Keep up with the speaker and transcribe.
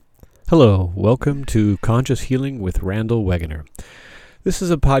Hello, welcome to Conscious Healing with Randall Wegener. This is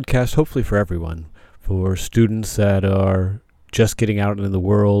a podcast hopefully for everyone, for students that are just getting out into the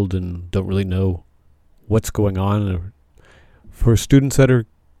world and don't really know what's going on, or for students that are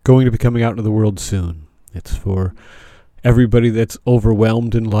going to be coming out into the world soon. It's for everybody that's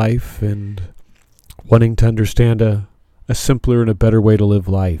overwhelmed in life and wanting to understand a simpler and a better way to live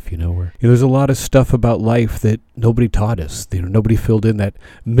life, where there's a lot of stuff about life that nobody taught us. Nobody filled in that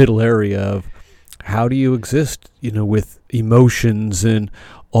middle area of how do you exist, with emotions and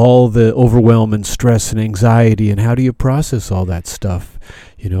all the overwhelm and stress and anxiety, and how do you process all that stuff,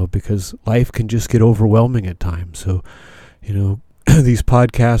 because life can just get overwhelming at times. So, these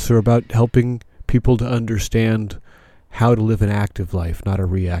podcasts are about helping people to understand how to live an active life, not a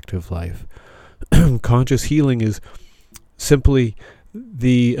reactive life. Conscious healing is simply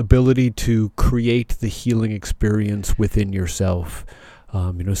the ability to create the healing experience within yourself.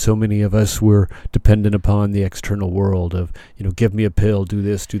 So many of us were dependent upon the external world of, give me a pill, do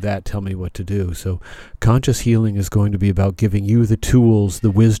this, do that, tell me what to do. So conscious healing is going to be about giving you the tools,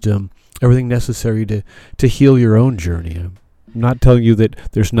 the wisdom, everything necessary to heal your own journey. I'm not telling you that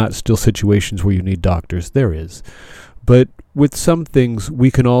there's not still situations where you need doctors. There is. But with some things, we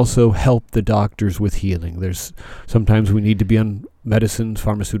can also help the doctors with healing. Sometimes we need to be on medicines,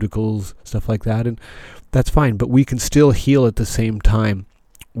 pharmaceuticals, stuff like that, and that's fine. But we can still heal at the same time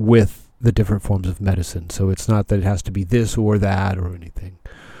with the different forms of medicine. So it's not that it has to be this or that or anything.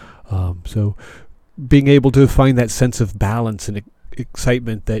 So being able to find that sense of balance and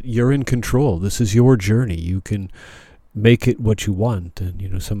excitement that you're in control. This is your journey. You can make it what you want.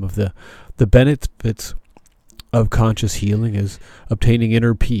 And, some of the benefits of conscious healing is obtaining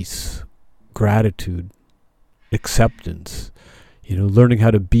inner peace, gratitude, acceptance, learning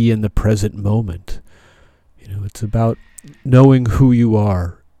how to be in the present moment. It's about knowing who you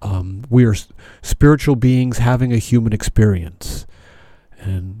are. We are spiritual beings having a human experience.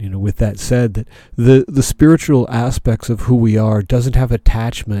 And, with that said, that the spiritual aspects of who we are doesn't have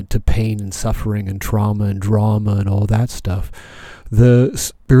attachment to pain and suffering and trauma and drama and all that stuff. The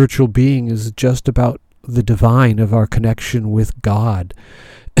spiritual being is just about the divine of our connection with God,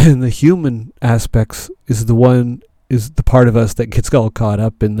 and the human aspects is the part of us that gets all caught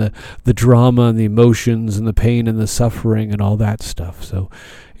up in the drama and the emotions and the pain and the suffering and all that stuff. So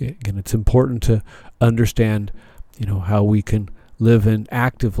again, it's important to understand how we can live an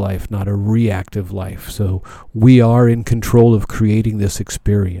active life, not a reactive life. So we are in control of creating this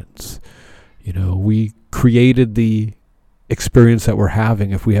experience. We created the experience that we're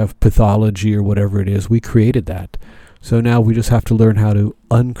having. If we have pathology or whatever it is, we created that. So now we just have to learn how to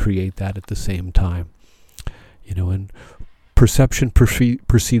uncreate that at the same time. And perception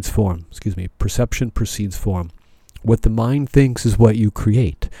precedes form. Perception precedes form. What the mind thinks is what you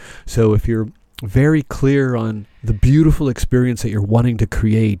create. So if you're very clear on the beautiful experience that you're wanting to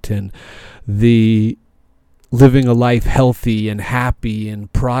create and the living a life healthy and happy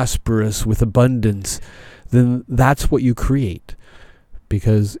and prosperous with abundance, then that's what you create.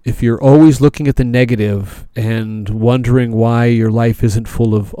 Because if you're always looking at the negative and wondering why your life isn't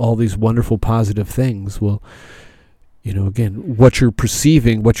full of all these wonderful positive things, well, again, what you're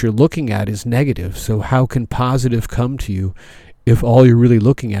perceiving, what you're looking at is negative. So how can positive come to you if all you're really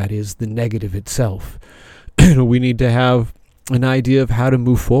looking at is the negative itself? We need to have an idea of how to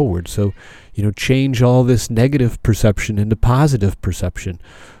move forward. So, change all this negative perception into positive perception.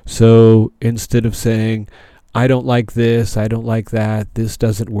 So instead of saying, I don't like this, I don't like that, this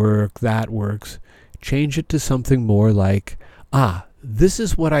doesn't work, that works, change it to something more like, this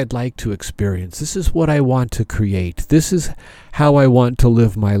is what I'd like to experience. This is what I want to create. This is how I want to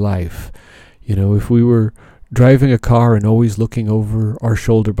live my life. If we were driving a car and always looking over our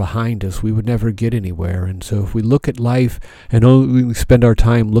shoulder behind us, we would never get anywhere. And so if we look at life and only spend our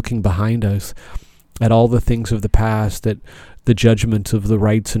time looking behind us at all the things of the past, at the judgments of the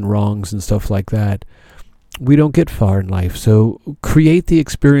rights and wrongs and stuff like that, we don't get far in life. So create the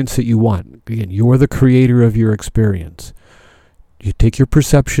experience that you want. Again, you're the creator of your experience. You take your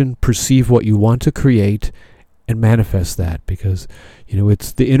perception, perceive what you want to create, and manifest that, because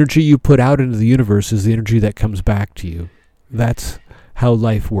it's the energy you put out into the universe is the energy that comes back to you. That's how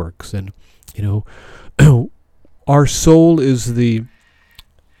life works. And our soul is the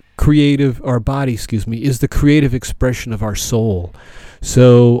creative, our body, is the creative expression of our soul.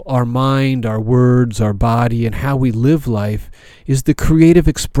 So our mind, our words, our body, and how we live life is the creative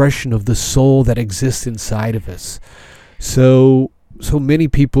expression of the soul that exists inside of us. So many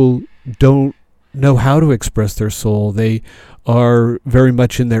people don't know how to express their soul. They are very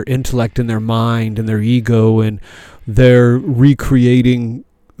much in their intellect and their mind and their ego, and they're recreating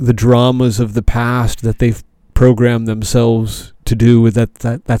the dramas of the past that they've programmed themselves to do,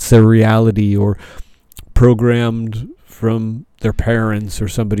 that's their reality, or programmed from their parents or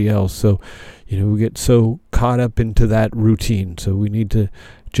somebody else. So, we get so caught up into that routine. So we need to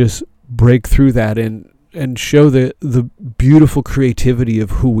just break through that and show the beautiful creativity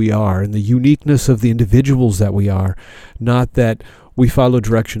of who we are and the uniqueness of the individuals that we are, not that we follow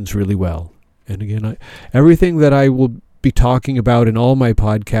directions really well. And again, everything that I will be talking about in all my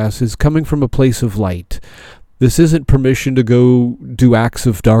podcasts is coming from a place of light. This isn't permission to go do acts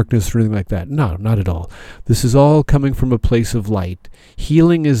of darkness or anything like that. No, not at all. This is all coming from a place of light.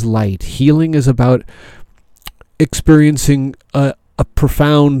 Healing is light. Healing is about experiencing a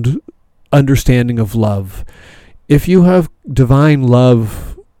profound understanding of love. If you have divine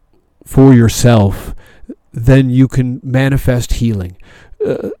love for yourself, then you can manifest healing.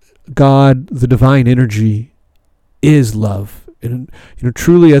 God, the divine energy, is love. And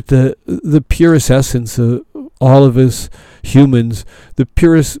truly at the purest essence of all of us humans, the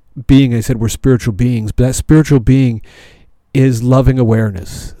purest being, I said we're spiritual beings, but that spiritual being is loving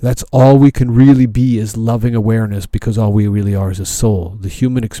awareness. That's all we can really be, is loving awareness, because all we really are is a soul. The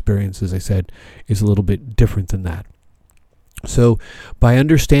human experience, as I said, is a little bit different than that. So by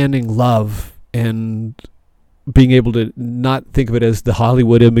understanding love and being able to not think of it as the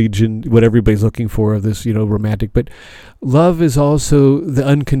Hollywood image and what everybody's looking for of this, romantic, but love is also the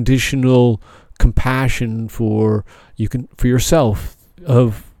unconditional compassion for yourself,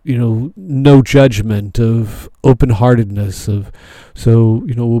 of no judgment, of open-heartedness,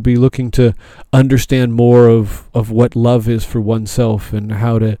 we'll be looking to understand more of what love is for oneself and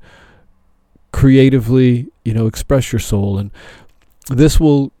how to creatively express your soul. And this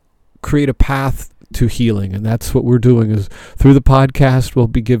will create a path to healing, and that's what we're doing. Is through the podcast we'll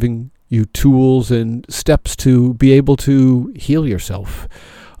be giving you tools and steps to be able to heal yourself.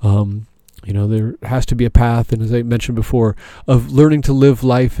 There has to be a path, and as I mentioned before, of learning to live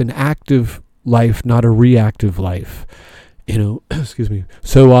life, an active life, not a reactive life. Excuse me.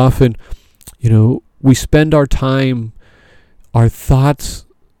 So often, we spend our time, our thoughts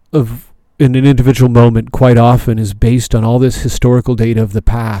in an individual moment quite often is based on all this historical data of the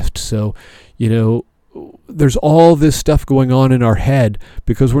past. So, there's all this stuff going on in our head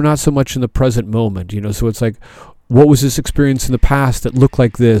because we're not so much in the present moment, so it's like, what was this experience in the past that looked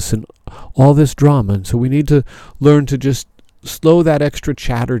like this, and all this drama. And so we need to learn to just slow that extra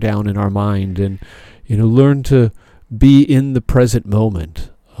chatter down in our mind, and learn to be in the present moment,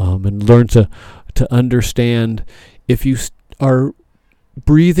 and learn to understand, if you are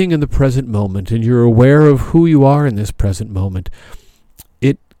breathing in the present moment and you're aware of who you are in this present moment,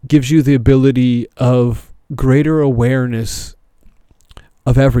 it gives you the ability of greater awareness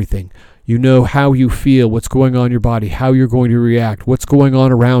of everything. How you feel, what's going on in your body, how you're going to react, what's going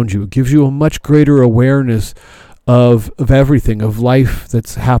on around you. It gives you a much greater awareness of everything, of life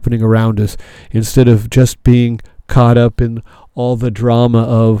that's happening around us, instead of just being caught up in all the drama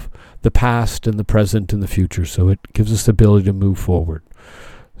of the past and the present and the future. So it gives us the ability to move forward.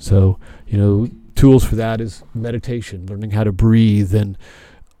 So, tools for that is meditation, learning how to breathe and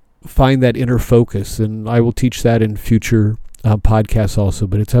find that inner focus. And I will teach that in future podcasts also,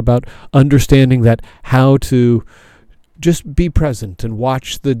 but it's about understanding that how to just be present and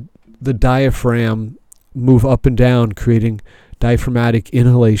watch the diaphragm move up and down, creating diaphragmatic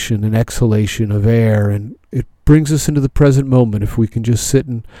inhalation and exhalation of air, and it brings us into the present moment if we can just sit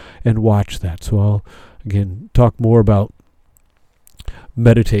and watch that. So I'll again talk more about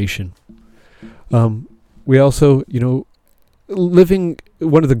meditation. We also, living,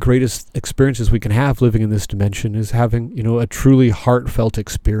 one of the greatest experiences we can have living in this dimension is having, a truly heartfelt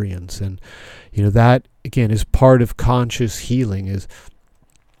experience. And, that, again, is part of conscious healing, is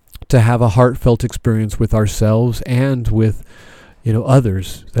to have a heartfelt experience with ourselves and with,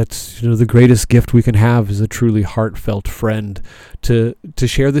 others. That's, the greatest gift we can have is a truly heartfelt friend to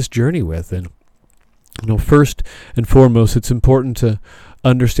share this journey with. And, first and foremost, it's important to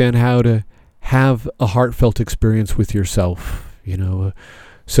understand how to have a heartfelt experience with yourself.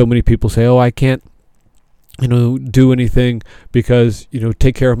 So many people say, I can't, do anything because,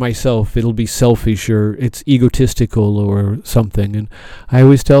 take care of myself. It'll be selfish, or it's egotistical or something. And I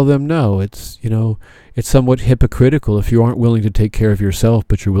always tell them, no, it's somewhat hypocritical if you aren't willing to take care of yourself,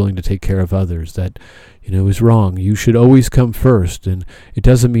 but you're willing to take care of others. That, is wrong. You should always come first. And it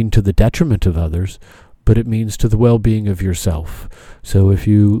doesn't mean to the detriment of others, but it means to the well-being of yourself. So if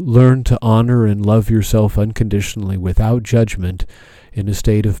you learn to honor and love yourself unconditionally without judgment, in a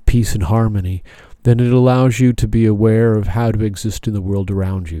state of peace and harmony, then it allows you to be aware of how to exist in the world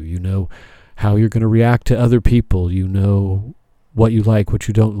around you. You know how you're going to react to other people. You know what you like, what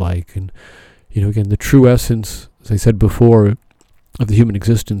you don't like. And, again, the true essence, as I said before, of the human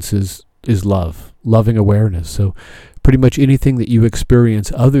existence is love, loving awareness. So pretty much anything that you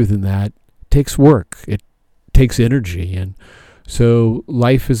experience other than that takes work. It takes energy. And so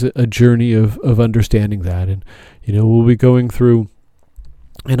life is a journey of understanding that. And, we'll be going through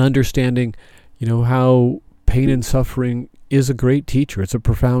and understanding, how pain and suffering is a great teacher. It's a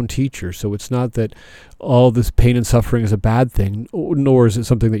profound teacher. So it's not that all this pain and suffering is a bad thing, nor is it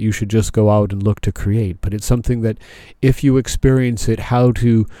something that you should just go out and look to create. But it's something that if you experience it, how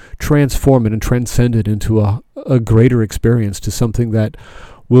to transform it and transcend it into a greater experience, to something that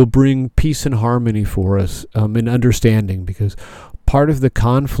will bring peace and harmony for us, and understanding. Because part of the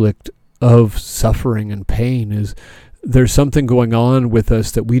conflict of suffering and pain is there's something going on with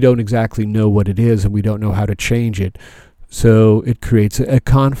us that we don't exactly know what it is, and we don't know how to change it. So it creates a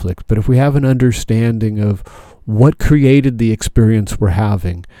conflict. But if we have an understanding of what created the experience we're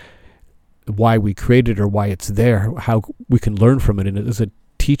having, why we created it or why it's there, how we can learn from it, and it is a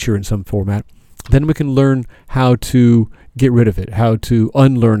teacher in some format, then we can learn how to get rid of it, how to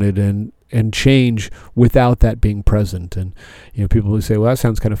unlearn it and change without that being present. And people will say, well, that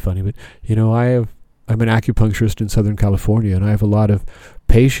sounds kind of funny, but I'm an acupuncturist in Southern California, and I have a lot of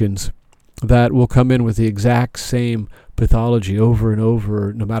patients that will come in with the exact same pathology over and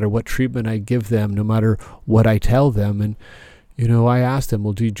over, no matter what treatment I give them, no matter what I tell them. And, I ask them,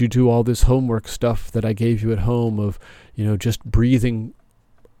 well, did you do all this homework stuff that I gave you at home of, just breathing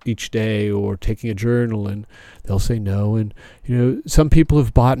each day or taking a journal? And they'll say no. And, some people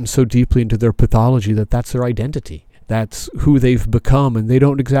have bought so deeply into their pathology that that's their identity. That's who they've become. And they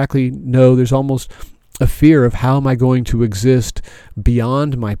don't exactly know. There's almost a fear of, how am I going to exist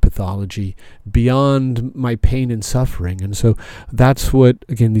beyond my pathology, beyond my pain and suffering? And so that's what,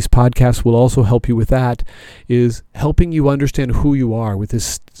 again, these podcasts will also help you with, that is helping you understand who you are with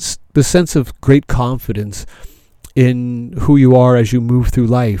this sense of great confidence in who you are as you move through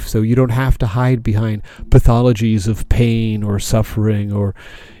life. So you don't have to hide behind pathologies of pain or suffering or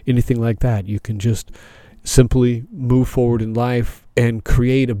anything like that. You can just simply move forward in life and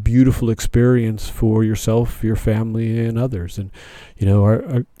create a beautiful experience for yourself, your family, and others. And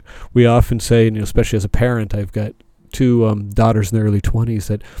we often say, especially as a parent, I've got two daughters in their early 20s,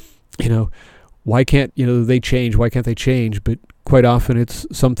 that why can't they change? Why can't they change? But quite often it's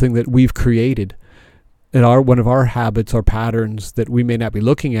something that we've created. And one of our habits, our patterns that we may not be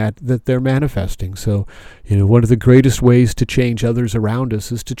looking at, that they're manifesting. So, one of the greatest ways to change others around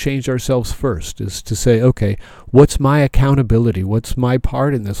us is to change ourselves first, is to say, okay, what's my accountability? What's my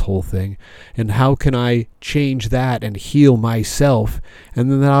part in this whole thing? And how can I change that and heal myself? And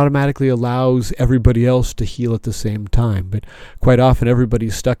then that automatically allows everybody else to heal at the same time. But quite often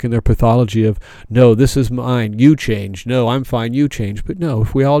everybody's stuck in their pathology of, no, this is mine, you change. No, I'm fine, you change. But no,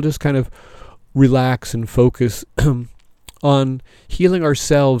 if we all just kind of relax and focus on healing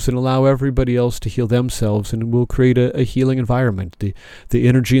ourselves and allow everybody else to heal themselves, and we'll create a healing environment. The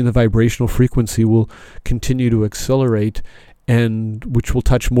energy and the vibrational frequency will continue to accelerate, and which will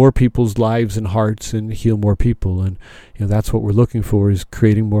touch more people's lives and hearts and heal more people. And that's what we're looking for, is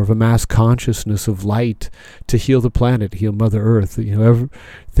creating more of a mass consciousness of light to heal the planet, heal Mother Earth,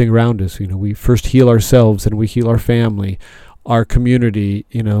 everything around us. We first heal ourselves, and we heal our family, our community,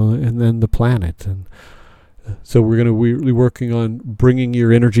 and then the planet. And so we're really working on bringing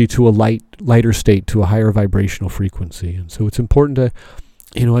your energy to a lighter state, to a higher vibrational frequency. And so it's important to,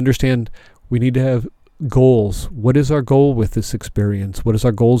 understand we need to have goals. What is our goal with this experience? What is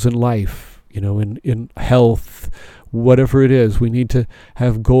our goals in life? In health, whatever it is, we need to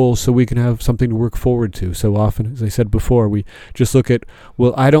have goals so we can have something to work forward to. So often, as I said before, we just look at,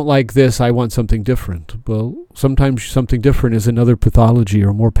 well, I don't like this, I want something different. Well, sometimes something different is another pathology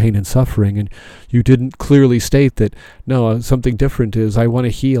or more pain and suffering, and you didn't clearly state that, no, something different is, I want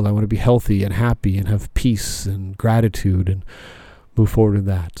to heal, I want to be healthy and happy and have peace and gratitude and move forward in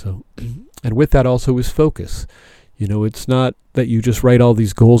that. So, and with that also is focus. It's not that you just write all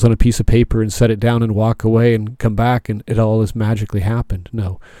these goals on a piece of paper and set it down and walk away and come back and it all has magically happened.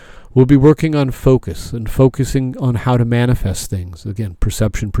 No. We'll be working on focus and focusing on how to manifest things. Again,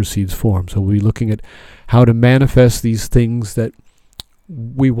 perception precedes form. So we'll be looking at how to manifest these things that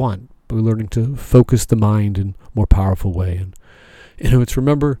we want. We're learning to focus the mind in a more powerful way. And it's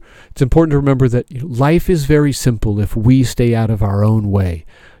important to remember that life is very simple if we stay out of our own way.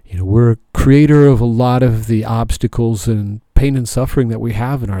 We're a creator of a lot of the obstacles and pain and suffering that we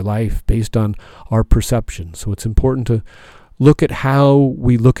have in our life based on our perception. So it's important to look at how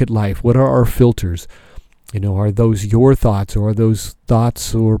we look at life. What are our filters? Are those your thoughts, or are those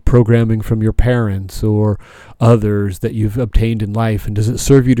thoughts or programming from your parents or others that you've obtained in life? And does it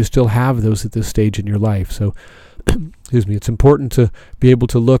serve you to still have those at this stage in your life? So, excuse me, it's important to be able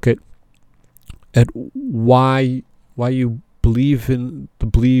to look at why you believe in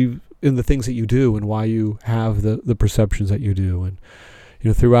the things that you do, and why you have the perceptions that you do. And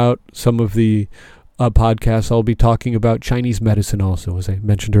throughout some of the podcasts, I'll be talking about Chinese medicine also. As I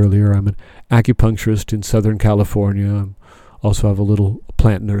mentioned earlier, I'm an acupuncturist in Southern California. I also have a little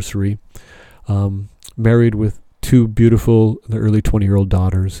plant nursery. Married with two beautiful, the early 20-year-old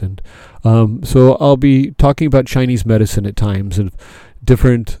daughters. And so I'll be talking about Chinese medicine at times, and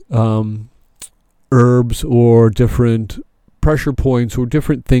different herbs or different pressure points or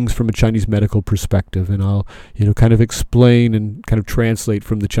different things from a Chinese medical perspective. And I'll kind of explain and kind of translate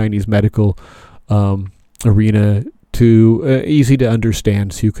from the Chinese medical arena to easy to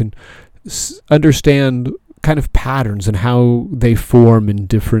understand, so you can understand kind of patterns and how they form in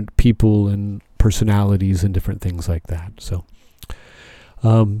different people and personalities and different things like that. So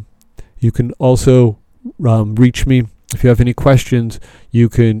you can also reach me if you have any questions. You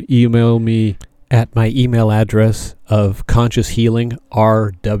can email me at my email address of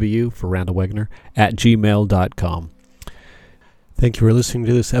conscioushealingrw, for Randall Wegener, @gmail.com. Thank you for listening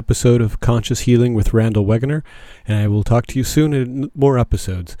to this episode of Conscious Healing with Randall Wegener, and I will talk to you soon in more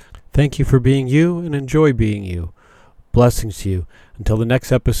episodes. Thank you for being you, and enjoy being you. Blessings to you. Until the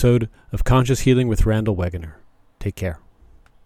next episode of Conscious Healing with Randall Wegener. Take care.